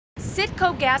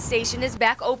Citgo gas station is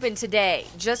back open today,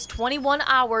 just 21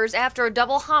 hours after a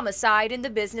double homicide in the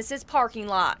business's parking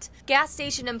lot. Gas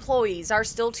station employees are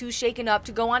still too shaken up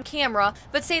to go on camera,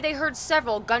 but say they heard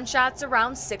several gunshots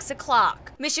around 6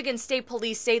 o'clock. Michigan State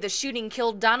Police say the shooting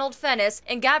killed Donald Fennis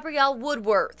and Gabrielle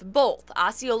Woodworth, both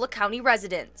Osceola County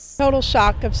residents. Total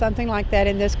shock of something like that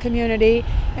in this community,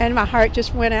 and my heart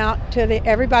just went out to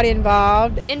everybody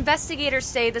involved. Investigators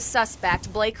say the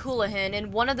suspect, Blake Houlihan,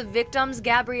 and one of the victims,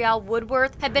 Gabrielle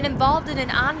Woodworth, had been involved in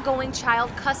an ongoing child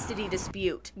custody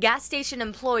dispute. Gas station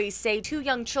employees say 2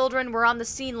 young children were on the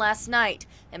scene last night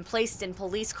and placed in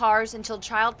police cars until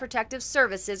Child Protective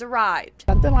Services arrived.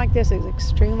 Something like this is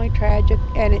extremely tragic,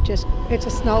 and it's a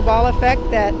snowball effect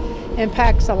that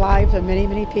impacts the lives of many,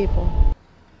 many people.